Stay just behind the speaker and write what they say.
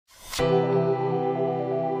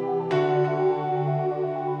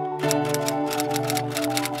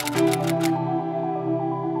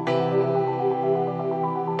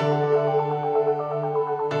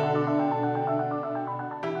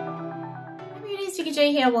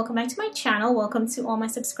VickyJ here. Welcome back to my channel. Welcome to all my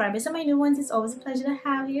subscribers and my new ones. It's always a pleasure to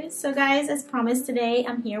have you. So guys, as promised, today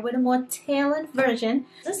I'm here with a more tailored version.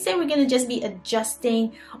 Let's say we're going to just be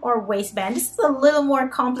adjusting our waistband. This is a little more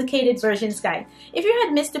complicated versions, guys. If you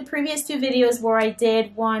had missed the previous two videos where I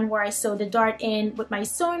did one where I sewed the dart in with my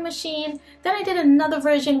sewing machine, then I did another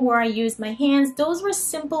version where I used my hands. Those were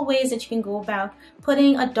simple ways that you can go about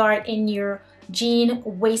putting a dart in your jean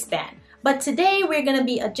waistband. But today we're going to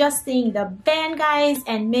be adjusting the band, guys,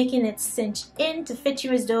 and making it cinch in to fit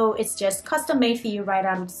you as though it's just custom made for you right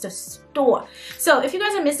out of the store. So if you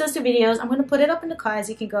guys have missed those two videos, I'm going to put it up in the cards.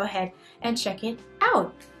 You can go ahead and check it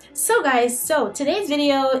out. So guys, today's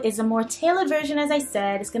video is a more tailored version. As I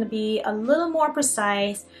said, it's going to be a little more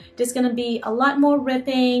precise. There's going to be a lot more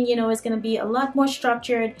ripping, you know, it's going to be a lot more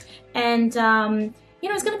structured, and you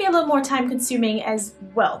know, it's going to be a little more time consuming as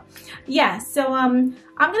well. Yeah, so I'm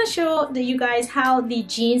going to show you guys how the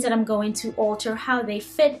jeans that I'm going to alter, how they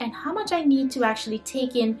fit, and how much I need to actually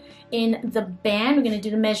take in the band. We're going to do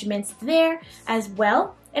the measurements there as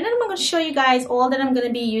well. And then I'm going to show you guys all that I'm going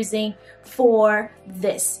to be using for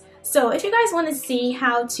this. So if you guys want to see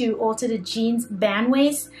how to alter the jeans band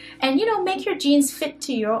waist and, you know, make your jeans fit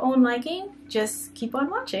to your own liking, just keep on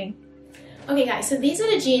watching. Okay guys, so these are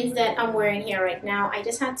the jeans that I'm wearing here right now. I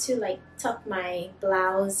just had to like tuck my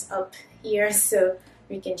blouse up here so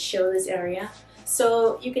we can show this area.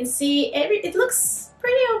 So you can see it looks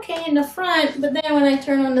pretty okay in the front, but then when I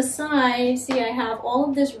turn on the side, see I have all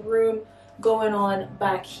of this room going on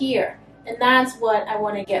back here. And that's what I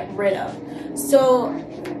want to get rid of. So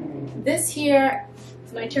this here,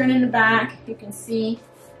 when I turn in the back, you can see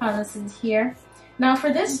how this is here. Now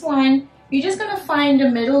for this one, you're just going to find the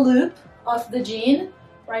middle loop of the jean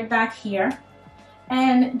right back here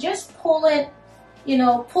and just pull it, you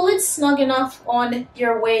know, pull it snug enough on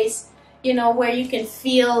your waist, you know, where you can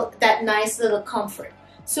feel that nice little comfort.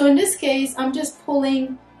 So in this case, I'm just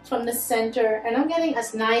pulling from the center and I'm getting a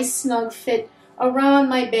nice snug fit around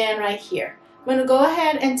my band right here. I'm going to go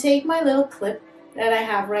ahead and take my little clip that I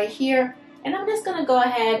have right here and I'm just going to go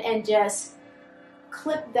ahead and just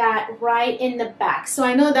clip that right in the back. So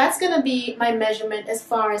I know that's going to be my measurement as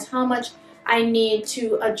far as how much I need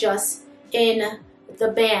to adjust in the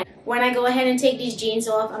band. When I go ahead and take these jeans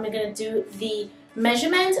off, I'm going to do the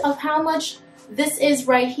measurement of how much this is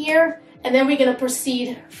right here, and then we're going to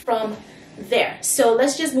proceed from there. So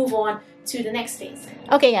let's just move on to the next phase.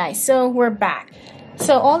 Okay guys, so we're back.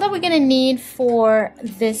 So all that we're going to need for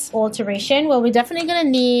this alteration, well, we're definitely going to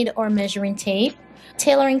need our measuring tape,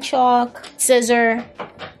 tailoring chalk, scissor,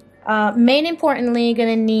 main importantly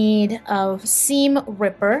gonna need a seam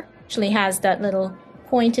ripper. Actually has that little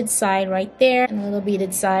pointed side right there and a little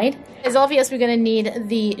beaded side. It's obvious we're gonna need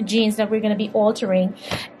the jeans that we're gonna be altering.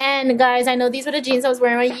 And guys, I know these were the jeans I was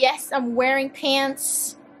wearing. Yes, I'm wearing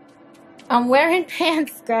pants. I'm wearing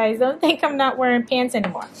pants, guys. Don't think I'm not wearing pants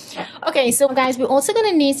anymore. Okay, so guys, we're also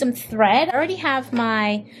gonna need some thread. I already have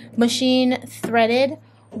my machine threaded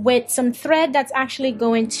with some thread that's actually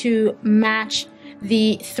going to match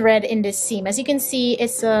the thread in this seam. As you can see,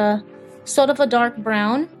 it's a sort of a dark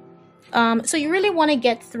brown. So you really want to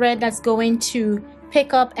get thread that's going to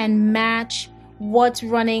pick up and match what's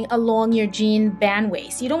running along your jean band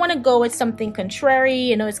waist. You don't want to go with something contrary,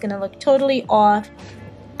 you know, it's going to look totally off.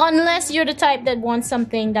 Unless you're the type that wants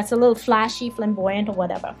something that's a little flashy, flamboyant, or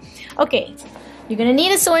whatever. Okay. You're going to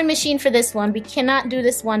need a sewing machine for this one. We cannot do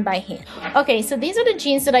this one by hand. Okay, so these are the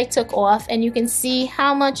jeans that I took off, and you can see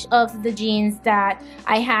how much of the jeans that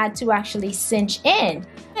I had to actually cinch in.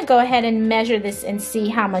 I'm going to go ahead and measure this and see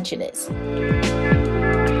how much it is.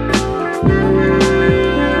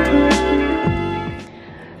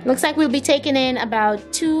 Looks like we'll be taking in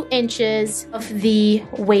about 2 inches of the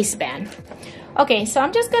waistband. Okay, so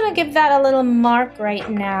I'm just going to give that a little mark right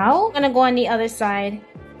now. I'm going to go on the other side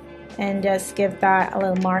and just give that a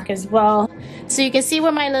little mark as well. So you can see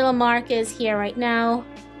where my little mark is here right now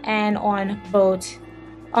and on both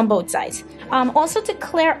sides. Also to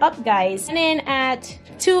clear up, guys, and in at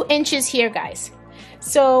 2 inches here, guys.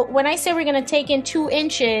 So when I say we're gonna take in 2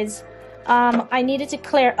 inches, I needed to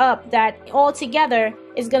clear up that all together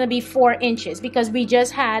is gonna be 4 inches because we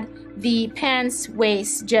just had the pants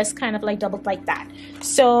waist just kind of like doubled like that.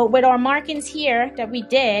 So with our markings here that we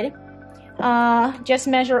did, just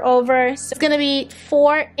measure over. So it's gonna be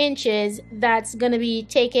 4 inches that's gonna be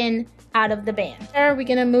taken out of the band. There, we're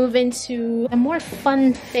gonna move into the more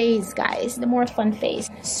fun phase, guys, the more fun phase.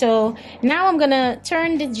 So now I'm gonna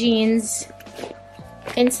turn the jeans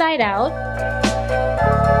inside out.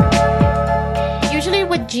 Usually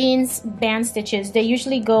with jeans band stitches, they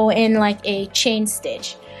usually go in like a chain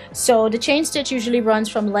stitch. So the chain stitch usually runs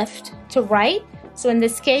from left to right. So in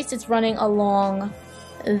this case, it's running along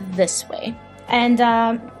this way. And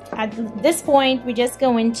at this point, we're just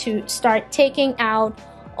going to start taking out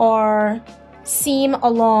our seam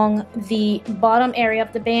along the bottom area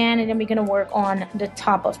of the band, and then we're going to work on the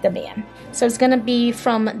top of the band. So it's going to be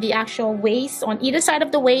from the actual waist. On either side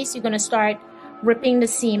of the waist, you're going to start ripping the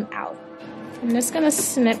seam out. I'm just going to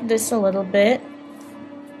snip this a little bit.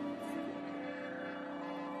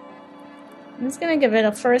 I'm just going to give it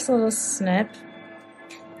a first little snip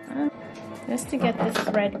just to get the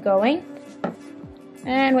thread going.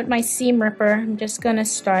 And with my seam ripper, I'm just going to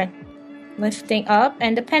start lifting up.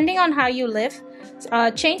 And depending on how you lift,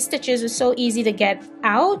 chain stitches are so easy to get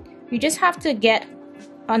out. You just have to get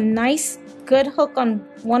a nice good hook on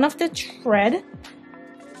one of the thread,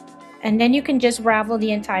 and then you can just ravel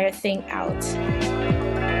the entire thing out.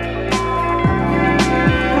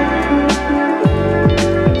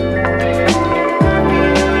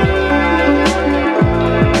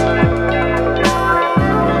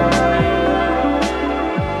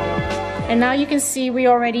 And now you can see we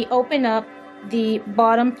already opened up the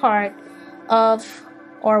bottom part of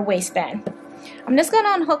our waistband. I'm just going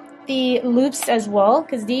to unhook the loops as well,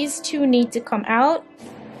 because these two need to come out.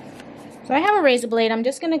 So I have a razor blade. I'm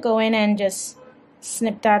just going to go in and just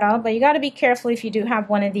snip that out. But you got to be careful if you do have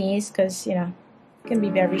one of these, because, you know, it can be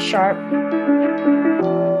very sharp.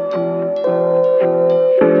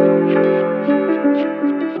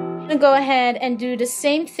 Go ahead and do the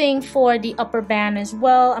same thing for the upper band as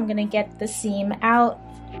well. I'm gonna get the seam out.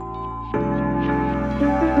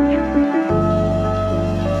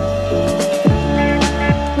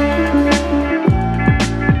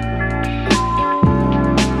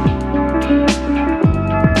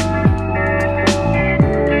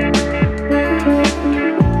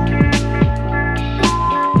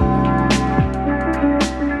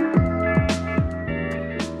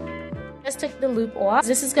 Took the loop off.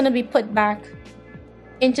 This is going to be put back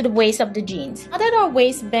into the waist of the jeans. Now that our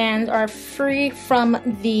waistbands are free from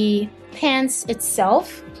the pants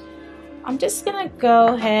itself, I'm just going to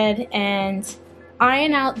go ahead and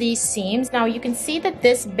iron out these seams. Now you can see that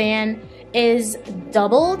this band is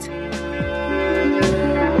doubled.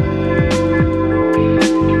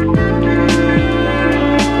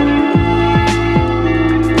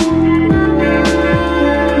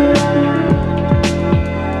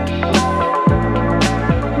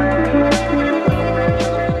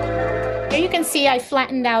 I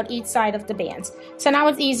flattened out each side of the bands. So now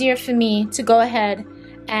it's easier for me to go ahead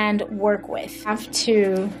and work with. I have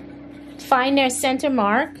to find their center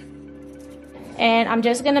mark, and I'm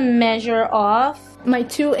just gonna measure off my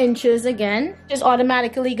 2 inches again. Just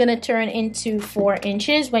automatically gonna turn into 4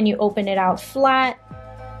 inches when you open it out flat.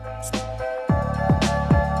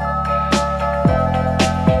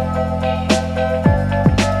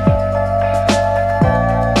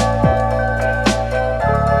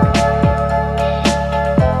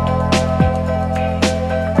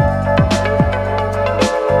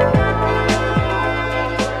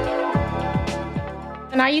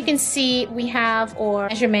 Now you can see we have our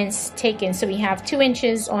measurements taken. So we have 2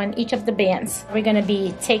 inches on each of the bands we're going to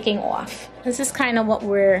be taking off. This is kind of what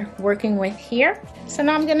we're working with here. So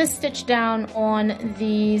now I'm going to stitch down on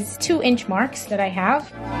these 2-inch marks that I have.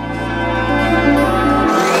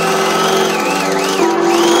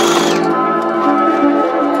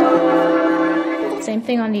 Same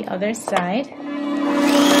thing on the other side.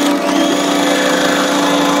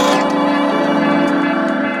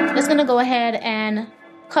 I'm just going to go ahead and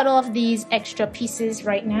cut off these extra pieces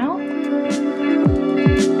right now.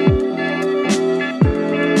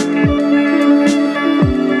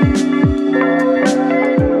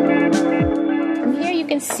 From here you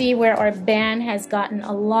can see where our band has gotten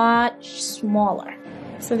a lot smaller.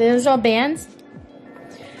 So there's our bands.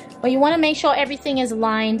 But you want to make sure everything is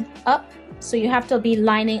lined up, so you have to be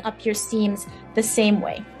lining up your seams the same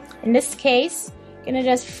way. In this case, I'm gonna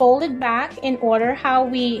just fold it back in order how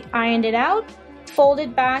we ironed it out. Fold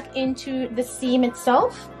it back into the seam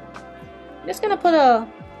itself. I'm just gonna put a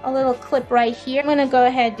little clip right here. I'm gonna go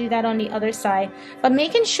ahead and do that on the other side, but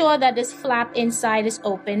making sure that this flap inside is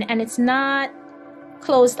open and it's not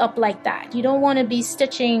closed up like that. You don't want to be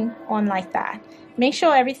stitching on like that. Make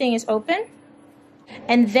sure everything is open,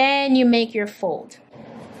 and then you make your fold.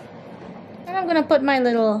 And I'm gonna put my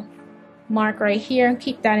little mark right here and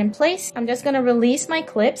keep that in place. I'm just gonna release my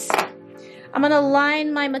clips. I'm gonna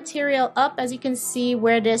line my material up, as you can see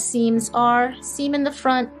where the seams are. Seam in the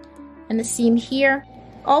front and the seam here.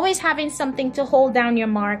 Always having something to hold down your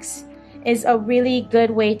marks is a really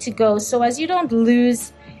good way to go, so as you don't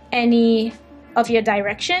lose any of your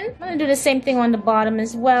direction. I'm gonna do the same thing on the bottom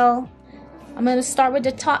as well. I'm gonna start with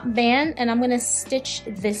the top band and I'm gonna stitch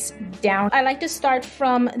this down. I like to start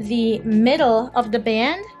from the middle of the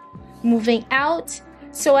band, moving out,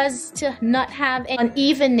 so as to not have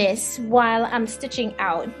unevenness while I'm stitching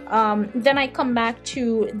out. Then I come back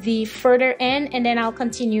to the further end and then I'll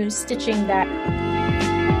continue stitching that.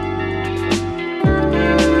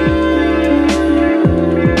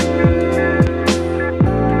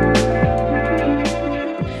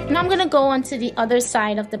 I'm gonna go onto the other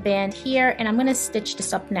side of the band here and I'm gonna stitch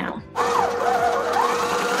this up now.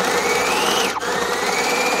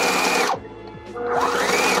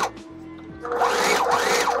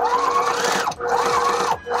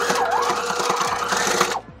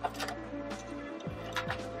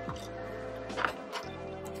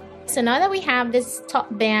 So now that we have this top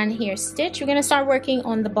band here stitched, we're gonna start working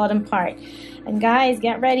on the bottom part. And guys,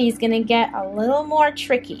 get ready, it's gonna get a little more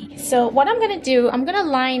tricky. So what I'm gonna do, I'm gonna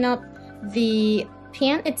line up the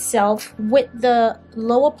pant itself with the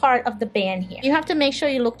lower part of the band here. You have to make sure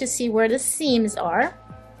you look to see where the seams are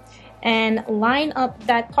and line up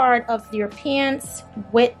that part of your pants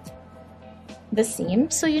with the seam.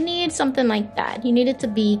 So you need something like that. You need it to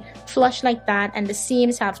be flush like that and the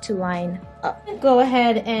seams have to line up. Go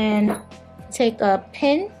ahead and take a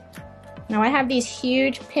pin. Now I have these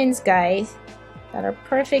huge pins, guys, that are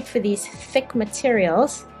perfect for these thick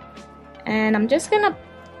materials, and I'm just gonna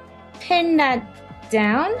pin that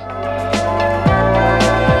down.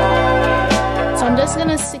 So I'm just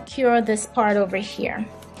gonna secure this part over here.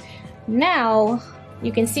 Now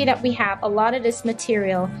you can see that we have a lot of this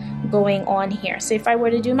material going on here. So if I were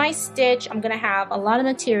to do my stitch, I'm gonna have a lot of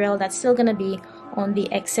material that's still gonna be on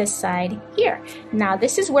the excess side here. Now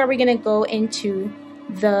this is where we're gonna go into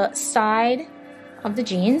the side of the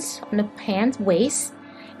jeans on the pant waist,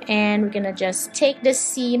 and we're gonna just take this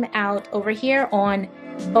seam out over here on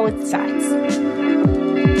both sides.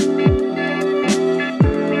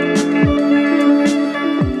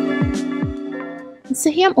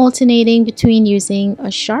 So here I'm alternating between using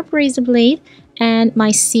a sharp razor blade and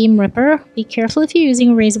my seam ripper. Be careful if you're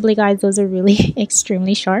using a razor blade, guys, those are really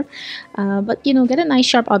extremely sharp. But you know, get a nice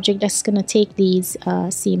sharp object that's gonna take these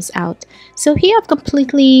seams out. So here I've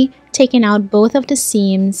completely taken out both of the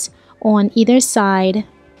seams on either side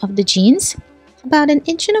of the jeans, about 1.25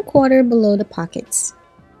 inches below the pockets.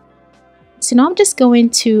 So now I'm just going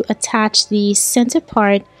to attach the center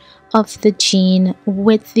part of the jean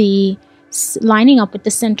with the lining up with the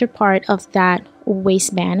center part of that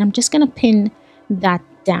waistband. I'm just going to pin that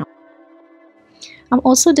down. I'm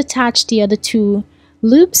also detached the other two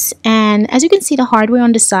loops, and as you can see, the hardware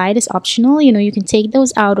on the side is optional. You know, you can take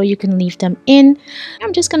those out or you can leave them in.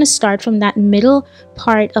 I'm just going to start from that middle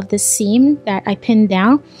part of the seam that I pinned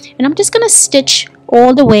down, and I'm just going to stitch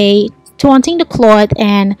all the way, taunting the cloth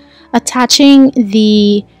and attaching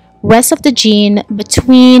the rest of the jean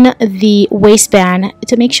between the waistband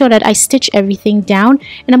to make sure that I stitch everything down.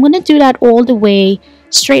 And I'm going to do that all the way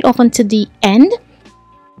straight off onto the end,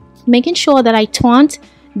 making sure that I taunt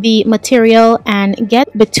the material and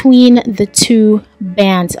get between the two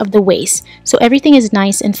bands of the waist so everything is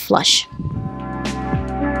nice and flush.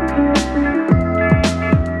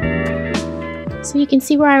 So you can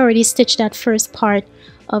see where I already stitched that first part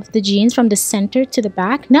of the jeans from the center to the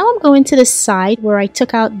back. Now I'm going to the side where I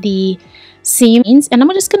took out the seams, and I'm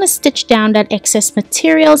just going to stitch down that excess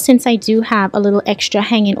material since I do have a little extra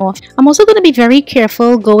hanging off. I'm also going to be very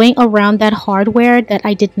careful going around that hardware that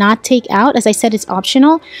I did not take out. As I said, it's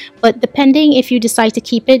optional, but depending if you decide to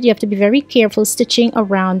keep it, you have to be very careful stitching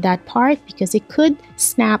around that part because it could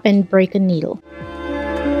snap and break a needle.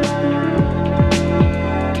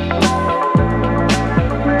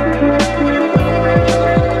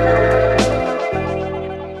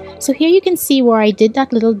 So here you can see where I did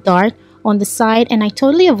that little dart on the side, and I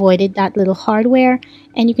totally avoided that little hardware,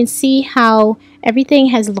 and you can see how everything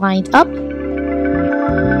has lined up.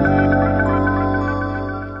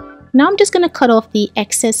 Now I'm just going to cut off the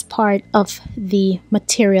excess part of the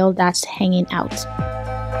material that's hanging out.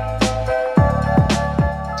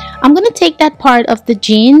 I'm going to take that part of the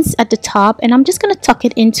jeans at the top and I'm just going to tuck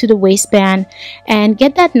it into the waistband and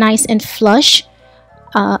get that nice and flush.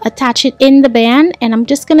 Attach it in the band, and I'm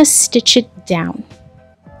just going to stitch it down.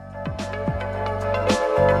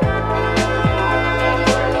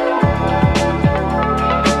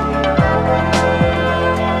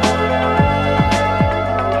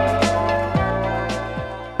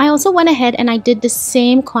 I also went ahead and I did the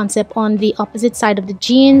same concept on the opposite side of the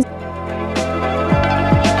jeans.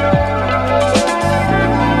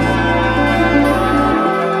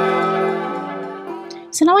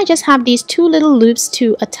 So now I just have these two little loops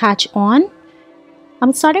to attach on.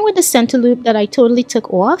 I'm starting with the center loop that I totally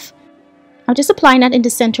took off. I'm just applying that in the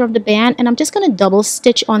center of the band, and I'm just going to double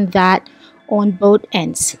stitch on that on both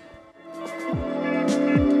ends.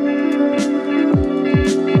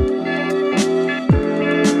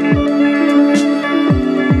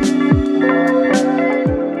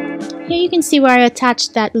 Here you can see where I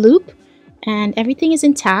attached that loop, and everything is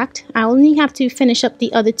intact. I only have to finish up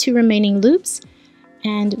the other two remaining loops,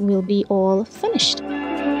 and we'll be all finished.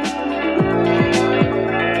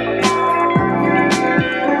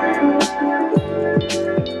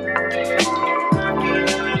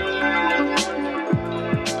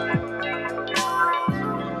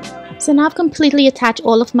 So now I've completely attached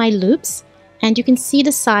all of my loops, and you can see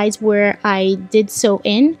the sides where I did sew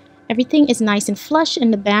in. Everything is nice and flush,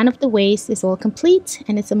 and the band of the waist is all complete,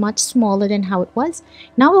 and it's a much smaller than how it was.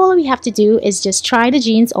 Now all we have to do is just try the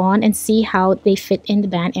jeans on and see how they fit in the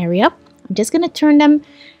band area. I'm just going to turn them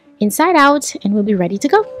inside out, and we'll be ready to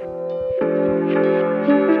go.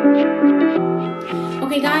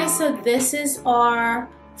 Okay guys, so this is our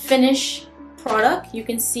finished product. You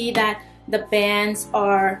can see that the bands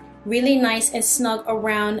are really nice and snug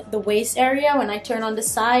around the waist area. When I turn on the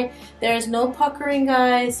side, there's no puckering,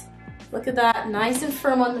 guys. Look at that, nice and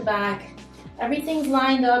firm on the back. Everything's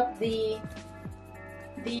lined up. The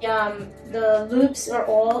loops are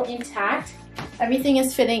all intact. Everything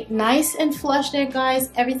is fitting nice and flush there, guys.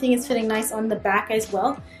 Everything is fitting nice on the back as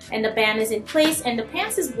well, and the band is in place, and the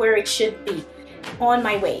pants is where it should be on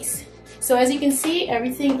my waist. So as you can see,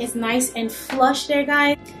 everything is nice and flush there,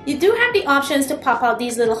 guys. You do have the options to pop out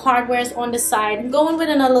these little hardwares on the side and go in with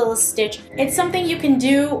another little stitch. It's something you can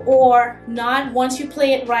do or not. Once you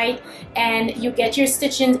play it right and you get your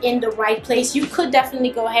stitching in the right place, you could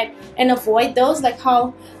definitely go ahead and avoid those like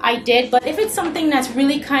how I did. But if it's something that's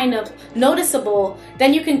really kind of noticeable,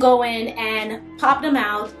 then you can go in and pop them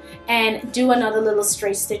out and do another little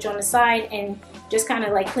straight stitch on the side and just kind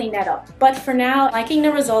of like clean that up. But for now, liking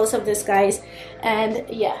the results of this, guys. And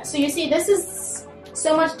yeah, so you see this is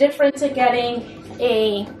so much different to getting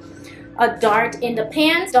a dart in the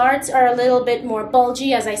pants. Darts are a little bit more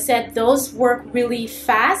bulgy. As I said, those work really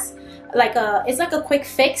fast, it's like a quick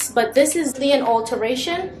fix. But this is an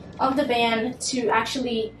alteration of the band to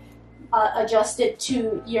actually adjust it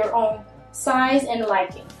to your own size and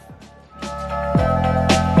liking.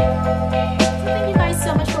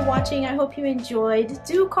 So much for watching. I hope you enjoyed.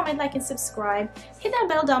 Do comment, like, and subscribe. Hit that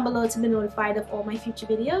bell down below to be notified of all my future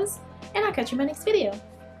videos, and I'll catch you in my next video.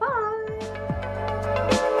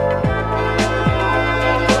 Bye.